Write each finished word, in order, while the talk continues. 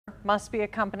must be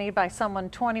accompanied by someone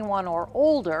 21 or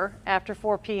older after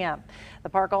 4 p.m. The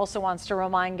park also wants to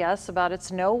remind guests about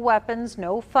its no weapons,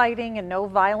 no fighting, and no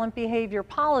violent behavior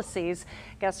policies.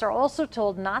 Guests are also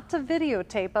told not to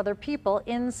videotape other people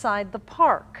inside the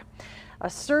park. A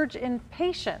surge in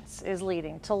patients is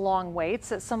leading to long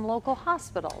waits at some local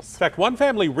hospitals. In fact, one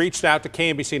family reached out to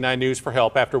KMBC 9 News for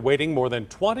help after waiting more than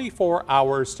 24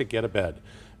 hours to get a bed.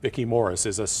 Vicki Morris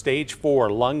is a stage 4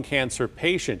 lung cancer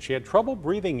patient. She had trouble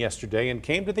breathing yesterday and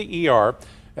came to the ER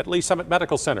at Lee Summit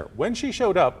Medical Center. When she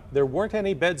showed up, there weren't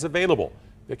any beds available.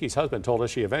 Vicki's husband told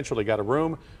us she eventually got a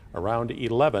room around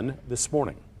 11 this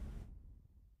morning.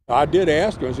 I did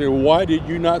ask her, I said, why did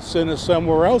you not send us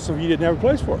somewhere else if you didn't have a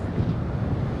place for her?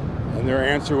 And their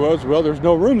answer was, well, there's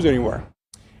no rooms anywhere.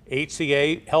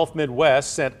 HCA Health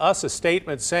Midwest sent us a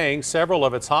statement saying several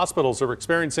of its hospitals are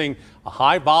experiencing a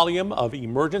high volume of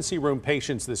emergency room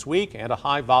patients this week and a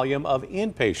high volume of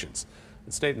inpatients.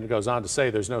 The statement goes on to say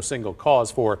there's no single cause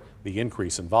for the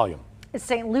increase in volume.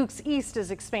 St. Luke's East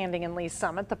is expanding in Lee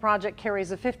Summit. The project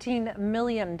carries a $15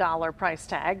 million price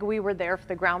tag. We were there for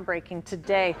the groundbreaking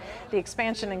today. The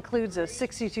expansion includes a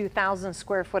 62,000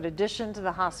 square foot addition to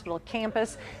the hospital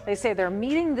campus. They say they're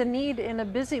meeting the need in a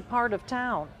busy part of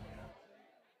town.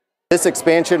 This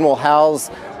expansion will house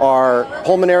our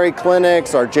pulmonary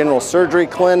clinics, our general surgery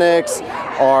clinics,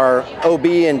 our OB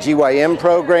and GYN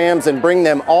programs, and bring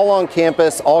them all on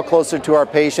campus, all closer to our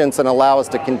patients, and allow us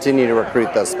to continue to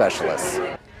recruit those specialists.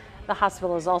 The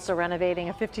hospital is also renovating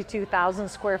a 52,000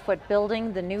 square foot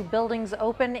building. The new buildings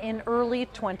open in early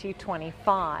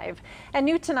 2025. And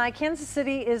new tonight, Kansas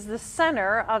City is the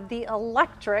center of the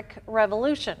electric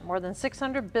revolution. More than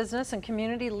 600 business and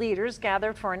community leaders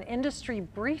gathered for an industry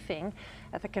briefing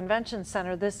at the convention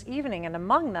center this evening, and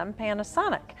among them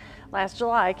Panasonic. Last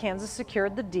July, Kansas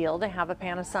secured the deal to have a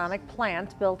Panasonic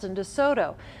plant built in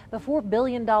DeSoto. The $4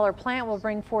 billion plant will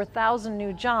bring 4,000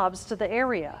 new jobs to the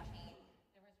area.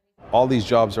 All these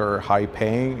jobs are high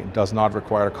paying. It does not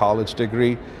require a college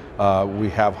degree. We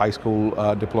have high school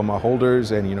diploma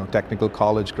holders and technical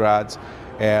college grads,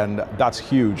 and that's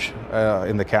huge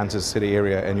in the Kansas City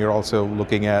area. And you're also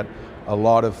looking at a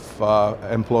lot of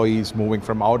employees moving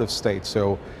from out of state,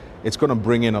 so it's going to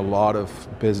bring in a lot of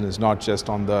business, not just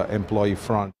on the employee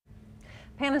front.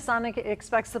 Panasonic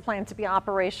expects the plant to be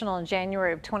operational in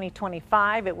January of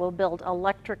 2025. It will build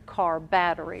electric car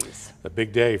batteries. A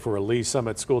big day for a Lee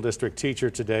Summit School District teacher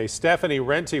today. Stephanie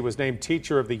Renty was named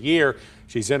Teacher of the Year.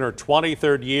 She's in her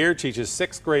 23rd year, teaches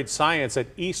 6th grade science at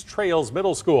East Trails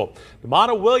Middle School.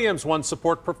 Damana Williams won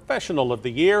Support Professional of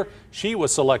the Year. She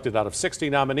was selected out of 60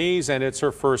 nominees, and it's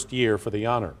her first year for the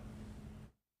honor.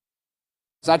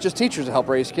 It's not just teachers that help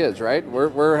raise kids, right?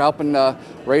 We're helping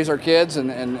raise our kids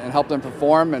and help them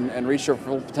perform and reach their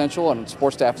full potential, and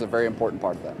support staff is a very important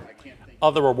part of that.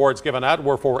 Other awards given out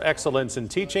were for excellence in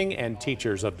teaching and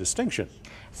teachers of distinction.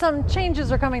 Some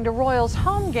changes are coming to Royals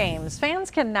home games.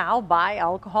 Fans can now buy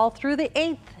alcohol through the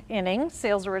 8th inning.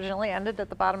 Sales originally ended at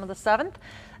the bottom of the 7th.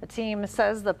 The team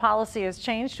says the policy has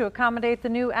changed to accommodate the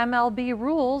new MLB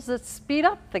rules that speed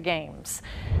up the games.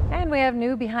 And we have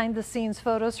new behind-the-scenes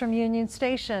photos from Union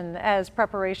Station as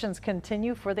preparations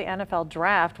continue for the NFL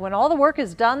draft. When all the work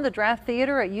is done, the draft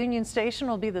theater at Union Station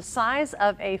will be the size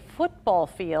of a football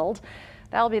field.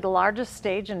 That'll be the largest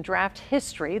stage in draft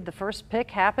history. The first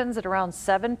pick happens at around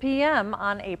 7 p.m.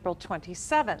 on April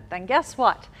 27th. And guess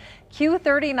what?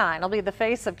 Q39 will be the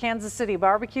face of Kansas City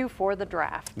barbecue for the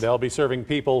draft. They'll be serving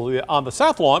people on the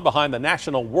South Lawn behind the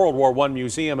National World War I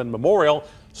Museum and Memorial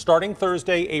starting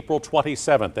Thursday, April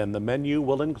 27th. And the menu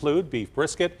will include beef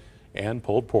brisket and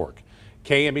pulled pork.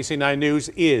 KMBC 9 News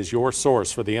is your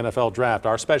source for the NFL draft.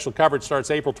 Our special coverage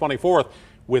starts April 24th.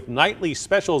 With nightly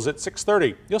specials at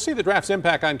 6:30. You'll see the draft's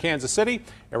impact on Kansas City,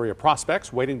 area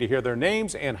prospects waiting to hear their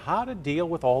names, and how to deal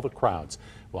with all the crowds.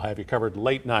 We'll have you covered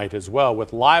late night as well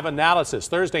with live analysis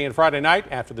Thursday and Friday night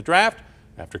after the draft,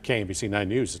 after KMBC 9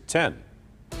 News at 10.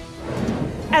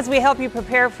 As we help you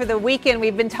prepare for the weekend,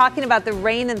 we've been talking about the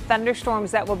rain and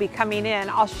thunderstorms that will be coming in.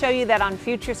 I'll show you that on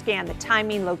Future Scan, the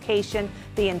timing, location,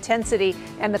 the intensity,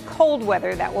 and the cold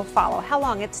weather that will follow, how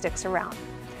long it sticks around.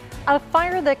 A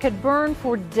fire that could burn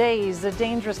for days, the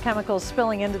dangerous chemicals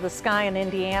spilling into the sky in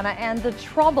Indiana, and the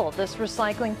trouble this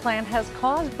recycling plant has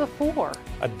caused before.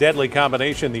 A deadly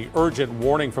combination, the urgent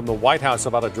warning from the White House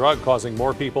about a drug causing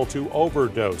more people to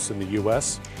overdose in the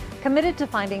U.S. Committed to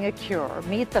finding a cure,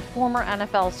 meet the former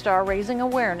NFL star raising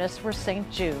awareness for St.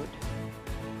 Jude.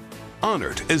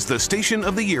 Honored as the Station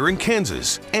of the Year in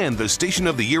Kansas and the Station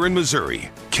of the Year in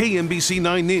Missouri, KMBC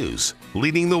 9 News,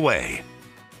 leading the way.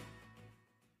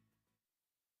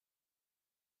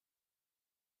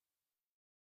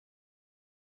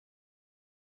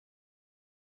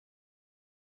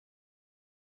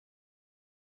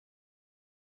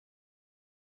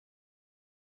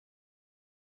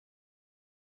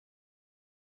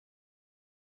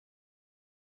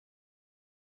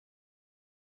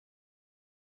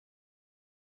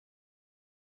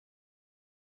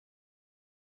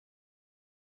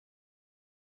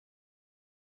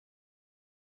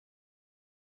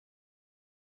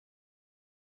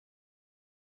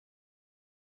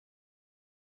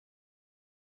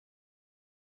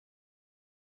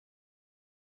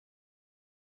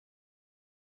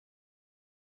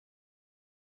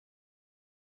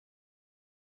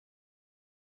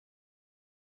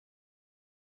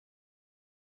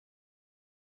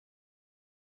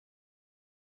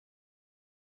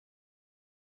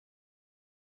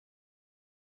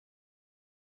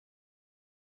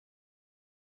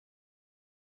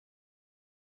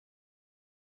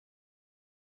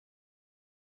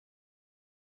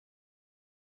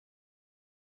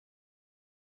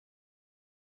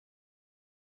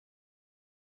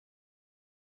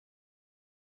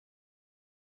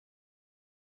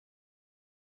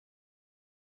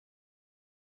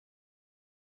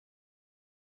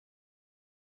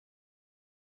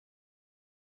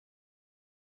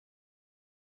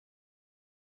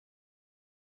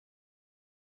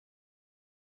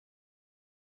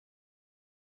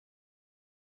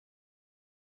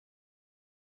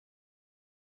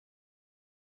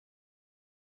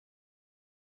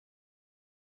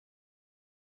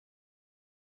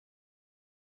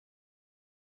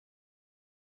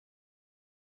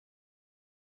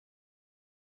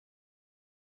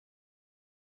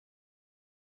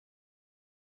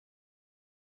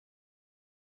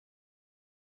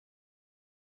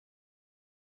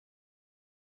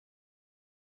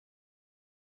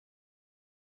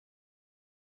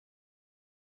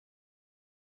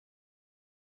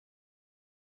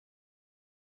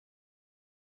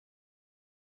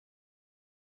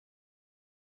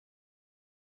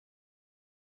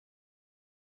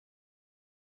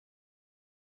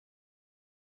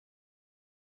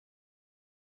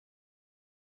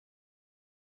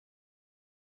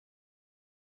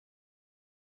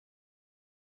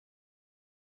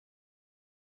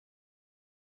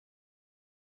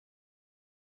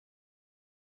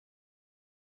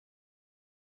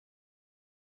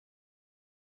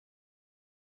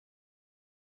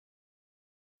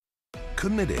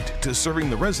 committed to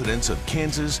serving the residents of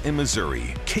Kansas and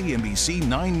Missouri. KMBC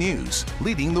 9 News,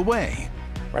 leading the way.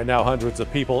 Right now, hundreds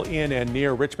of people in and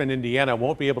near Richmond, Indiana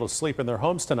won't be able to sleep in their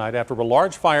homes tonight after a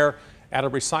large fire at a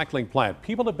recycling plant.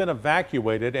 People have been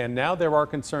evacuated, and now there are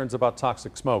concerns about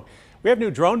toxic smoke. We have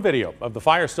new drone video of the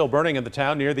fire still burning in the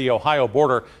town near the Ohio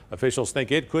border. Officials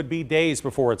think it could be days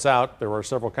before it's out. There are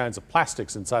several kinds of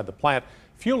plastics inside the plant,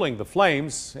 fueling the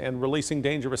flames and releasing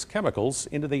dangerous chemicals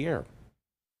into the air.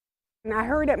 And I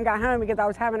hurried up and got home because I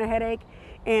was having a headache,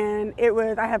 and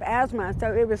I have asthma,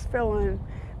 so it was feeling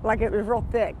like it was real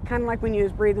thick, kind of like when you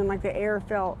was breathing, like the air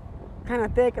felt kind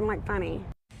of thick and like funny.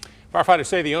 Firefighters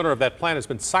say the owner of that plant has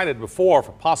been cited before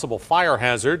for possible fire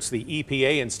hazards. The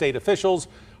EPA and state officials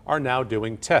are now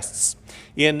doing tests.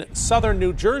 In southern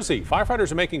New Jersey,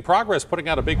 firefighters are making progress putting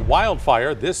out a big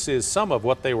wildfire. This is some of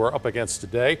what they were up against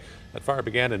today. That fire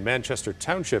began in Manchester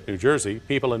Township, New Jersey.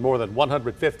 People in more than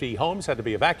 150 homes had to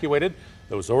be evacuated.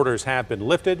 Those orders have been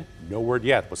lifted. No word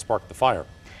yet what sparked the fire.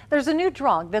 There's a new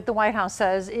drug that the White House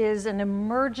says is an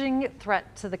emerging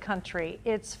threat to the country.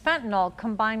 It's fentanyl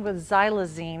combined with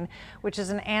xylazine, which is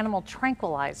an animal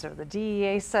tranquilizer. The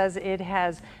DEA says it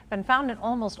has been found in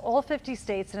almost all 50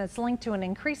 states, and it's linked to an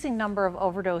increasing number of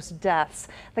overdose deaths.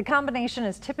 The combination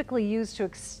is typically used to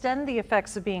extend the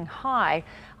effects of being high.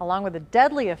 Along with the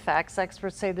deadly effects,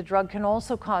 experts say the drug can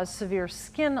also cause severe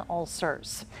skin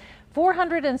ulcers.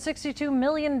 $462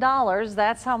 million,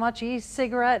 that's how much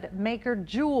e-cigarette maker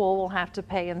Juul will have to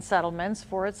pay in settlements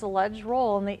for its alleged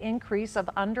role in the increase of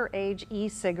underage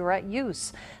e-cigarette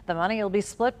use. The money will be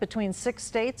split between 6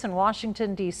 states and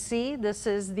Washington, D.C. This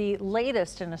is the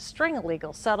latest in a string of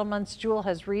legal settlements Juul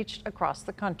has reached across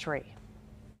the country.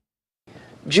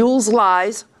 Juul's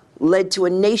lies led to a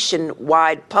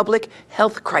nationwide public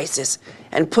health crisis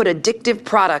and put addictive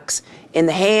products in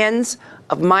the hands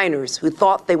of minors who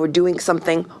thought they were doing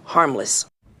something harmless.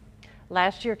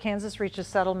 Last year, Kansas reached a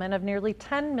settlement of nearly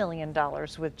 $10 million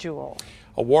with Juul.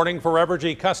 A warning for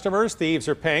Evergy customers. Thieves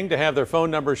are paying to have their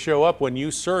phone numbers show up when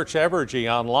you search Evergy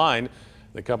online.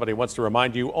 The company wants to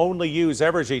remind you only use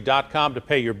Evergy.com to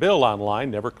pay your bill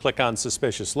online. Never click on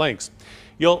suspicious links.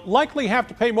 You'll likely have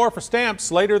to pay more for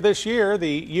stamps later this year.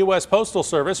 The U.S. Postal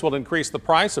Service will increase the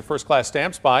price of first-class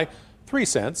stamps by 3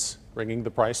 cents, bringing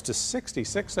the price to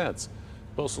 66 cents.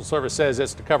 Postal Service says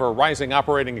it's to cover rising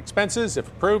operating expenses. If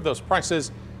approved, those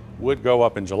prices would go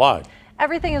up in July.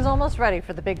 Everything is almost ready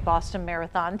for the big Boston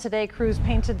Marathon. Today, crews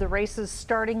painted the race's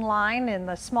starting line in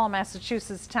the small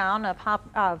Massachusetts town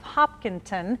of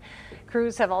Hopkinton.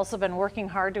 Crews have also been working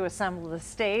hard to assemble the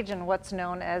stage in what's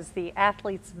known as the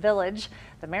Athletes Village.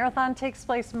 The marathon takes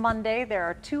place Monday. There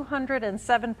are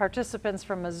 207 participants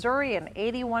from Missouri and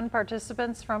 81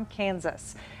 participants from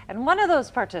Kansas. And one of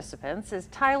those participants is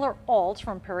Tyler Alt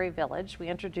from Prairie Village. We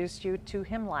introduced you to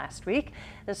him last week.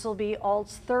 This will be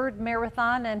Alt's 3rd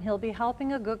marathon, and he'll be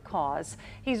helping a good cause.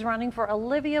 He's running for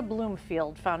Olivia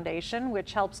Bloomfield Foundation,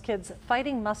 which helps kids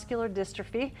fighting muscular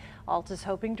dystrophy. Alt is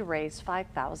hoping to raise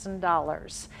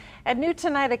 $5,000. At new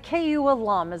tonight, a KU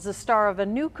alum is the star of a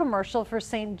new commercial for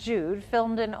St. Jude,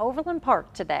 filmed in Overland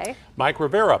Park today. Mike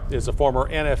Rivera is a former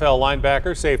NFL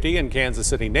linebacker, safety, and Kansas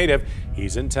City native.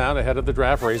 He's in town ahead of the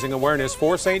draft, raising awareness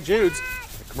for St. Jude's.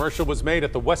 The commercial was made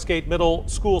at the Westgate Middle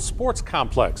School Sports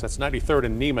Complex. That's 93rd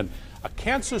and Neiman. A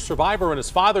cancer survivor and his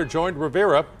father joined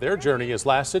Rivera. Their journey has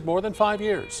lasted more than 5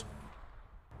 years.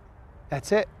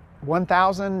 That's it.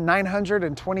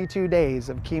 1,922 days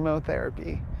of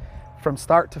chemotherapy from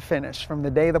start to finish, from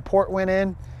the day the port went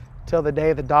in till the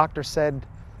day the doctor said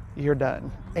you're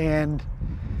done. And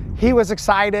he was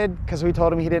excited because we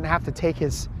told him he didn't have to take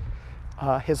his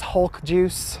Hulk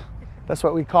juice. That's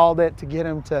what we called it, to get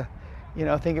him to,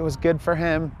 think it was good for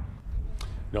him.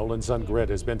 Nolan's son Grit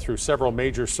has been through several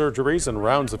major surgeries and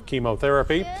rounds of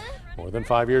chemotherapy. More than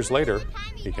 5 years later,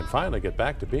 he can finally get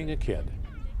back to being a kid.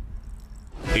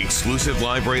 Exclusive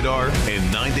live radar and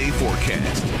 9-day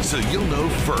forecast, so you'll know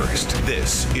first.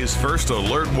 This is First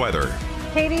Alert Weather.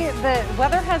 Katie,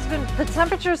 the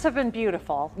temperatures have been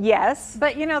beautiful. Yes.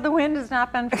 But the wind has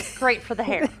not been great for the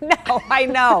hair. No, I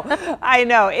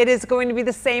know. It is going to be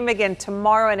the same again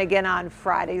tomorrow and again on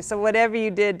Friday. So whatever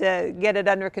you did to get it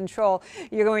under control,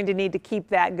 you're going to need to keep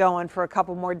that going for a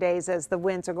couple more days as the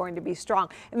winds are going to be strong.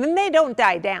 And then they don't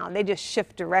die down. They just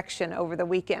shift direction over the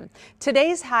weekend.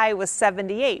 Today's high was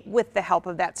 78 with the help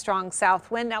of that strong south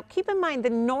wind. Now keep in mind the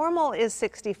normal is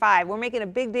 65. We're making a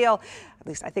big deal, at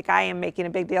least I think I am making making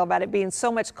a big deal about it being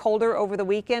so much colder over the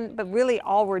weekend, but really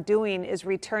all we're doing is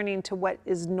returning to what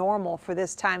is normal for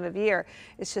this time of year.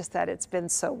 It's just that it's been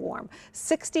so warm.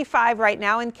 65 right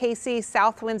now in KC,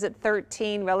 south winds at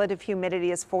 13, relative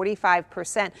humidity is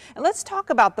 45%. And let's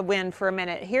talk about the wind for a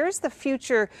minute. Here's the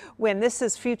future wind. This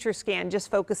is Future Scan,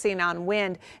 just focusing on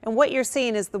wind. And what you're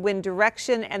seeing is the wind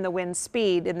direction and the wind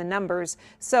speed in the numbers.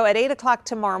 So at 8 o'clock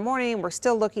tomorrow morning, we're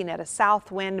still looking at a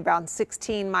south wind around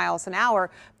 16 miles an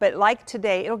hour. But like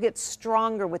today, it'll get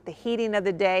stronger with the heating of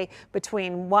the day.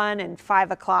 Between 1 and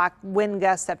 5 o'clock, wind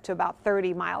gusts up to about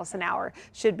 30 miles an hour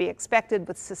should be expected,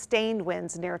 with sustained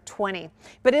winds near 20.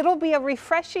 But it'll be a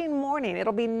refreshing morning.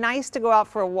 It'll be nice to go out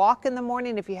for a walk in the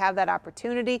morning if you have that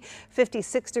opportunity.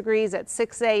 56 degrees at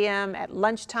 6 a.m. At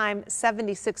lunchtime,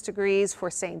 76 degrees for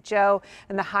St. Joe,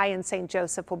 and the high in St.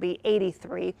 Joseph will be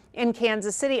 83. In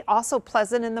Kansas City, also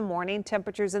pleasant in the morning,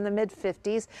 temperatures in the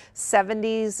mid-50s,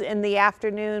 70s in the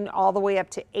afternoon, all the way up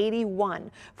to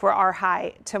 81 for our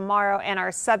high tomorrow. And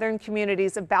our southern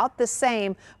communities about the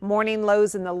same, morning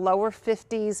lows in the lower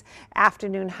 50s,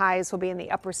 afternoon highs will be in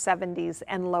the upper 70s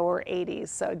and lower 80s.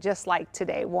 So just like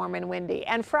today, warm and windy.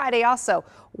 And Friday also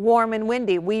warm and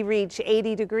windy. We reach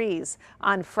 80 degrees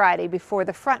on Friday before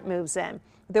the front moves in.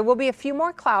 There will be a few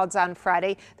more clouds on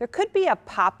Friday. There could be a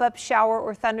pop-up shower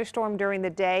or thunderstorm during the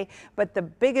day, but the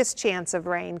biggest chance of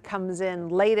rain comes in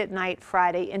late at night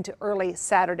Friday into early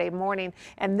Saturday morning.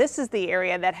 And this is the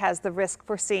area that has the risk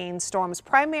for seeing storms.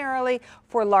 Primarily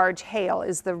for large hail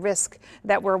is the risk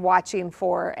that we're watching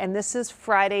for. And this is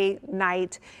Friday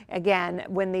night, again,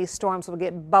 when these storms will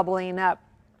get bubbling up.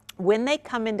 When they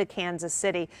come into Kansas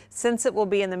City, since it will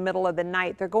be in the middle of the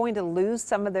night, they're going to lose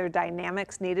some of their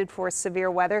dynamics needed for severe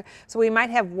weather. So we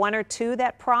might have 1 or 2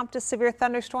 that prompt a severe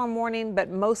thunderstorm warning, but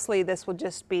mostly this will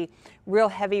just be real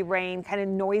heavy rain, kind of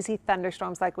noisy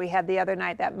thunderstorms like we had the other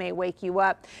night that may wake you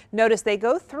up. Notice they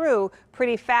go through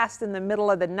pretty fast in the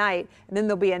middle of the night, and then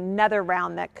there'll be another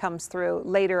round that comes through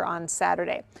later on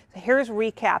Saturday. So here's a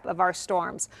recap of our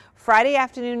storms. Friday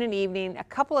afternoon and evening, a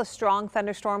couple of strong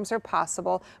thunderstorms are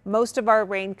possible. Most of our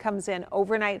rain comes in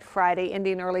overnight Friday,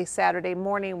 ending early Saturday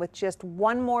morning, with just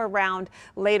one more round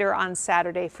later on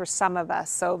Saturday for some of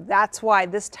us. So that's why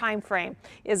this time frame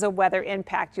is a weather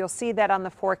impact. You'll see that on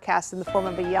the forecast in the form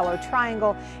of a yellow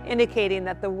triangle, indicating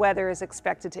that the weather is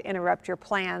expected to interrupt your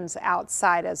plans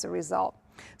outside as a result.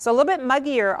 So a little bit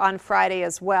muggier on Friday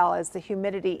as well, as the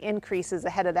humidity increases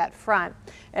ahead of that front.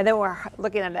 And then we're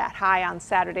looking at that high on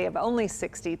Saturday of only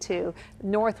 62.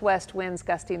 Northwest winds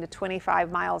gusting to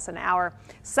 25 miles an hour.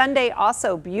 Sunday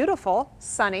also beautiful,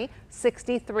 sunny,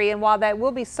 63. And while that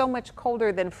will be so much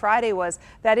colder than Friday was,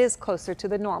 that is closer to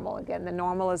the normal. Again, the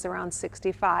normal is around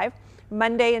 65.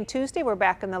 Monday and Tuesday, we're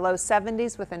back in the low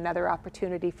 70s with another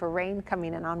opportunity for rain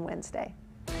coming in on Wednesday.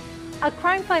 A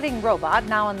crime-fighting robot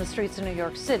now on the streets of New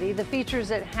York City. The features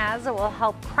it has that will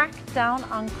help crack down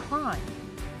on crime.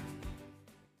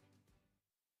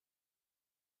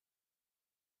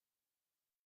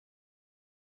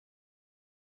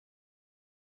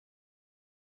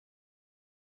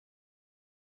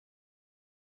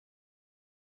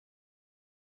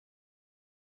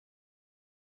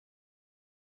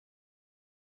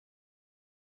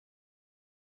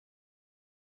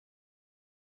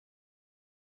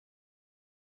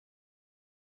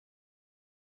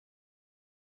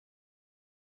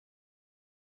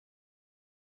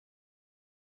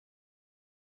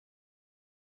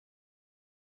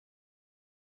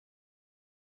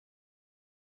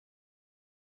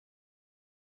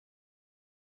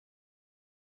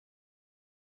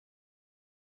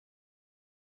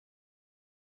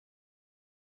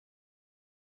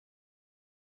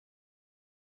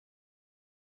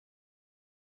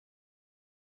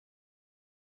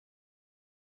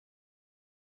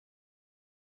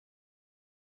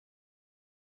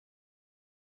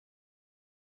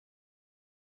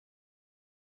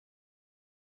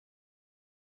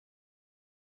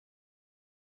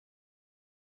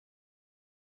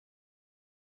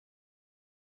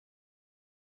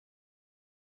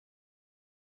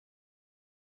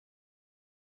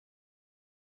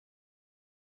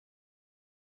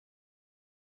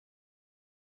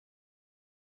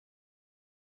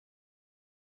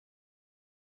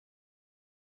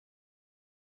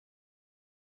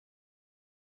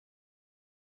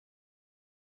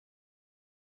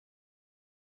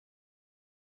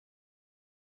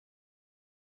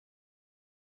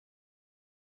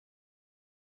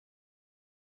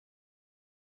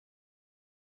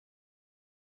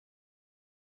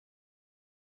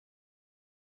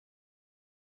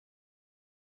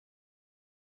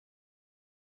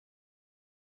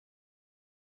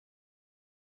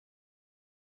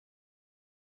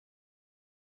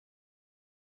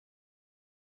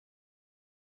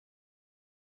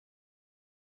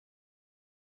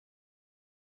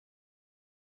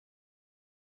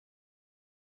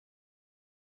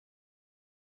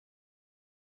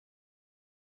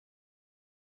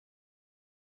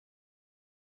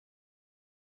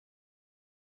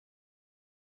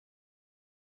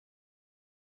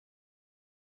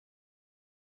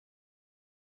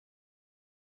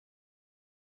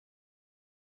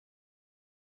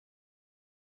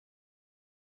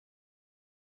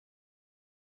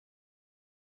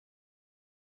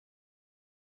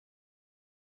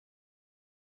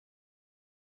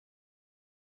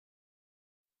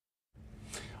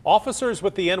 Officers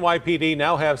with the NYPD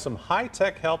now have some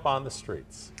high-tech help on the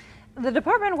streets. The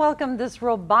department welcomed this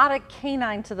robotic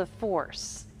canine to the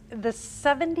force. The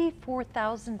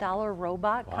 $74,000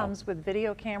 robot comes with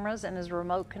video cameras and is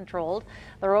remote controlled.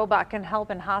 The robot can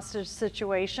help in hostage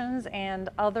situations and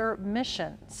other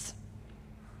missions.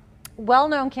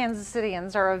 Well-known Kansas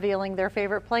Cityans are revealing their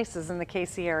favorite places in the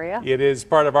KC area. It is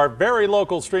part of our very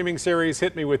local streaming series,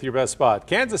 Hit Me With Your Best Spot.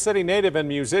 Kansas City native and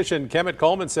musician Kemet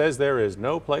Coleman says there is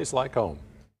no place like home.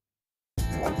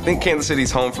 I think Kansas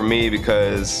City's home for me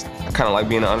because I kind of like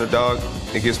being an underdog.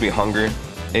 It gives me hunger.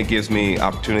 It gives me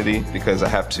opportunity because I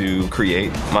have to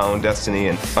create my own destiny,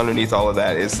 and underneath all of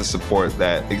that is the support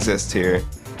that exists here.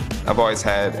 I've always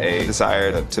had a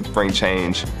desire to bring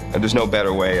change, and there's no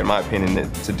better way, in my opinion,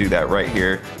 to do that right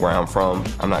here where I'm from.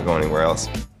 I'm not going anywhere else.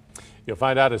 You'll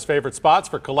find out his favorite spots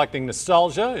for collecting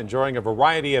nostalgia, enjoying a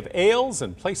variety of ales,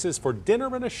 and places for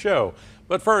dinner and a show.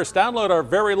 But first, download our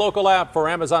very local app for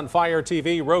Amazon Fire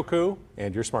TV, Roku,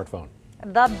 and your smartphone.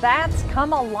 The Bats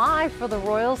come alive for the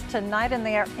Royals tonight, and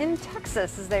they are in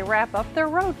Texas as they wrap up their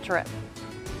road trip.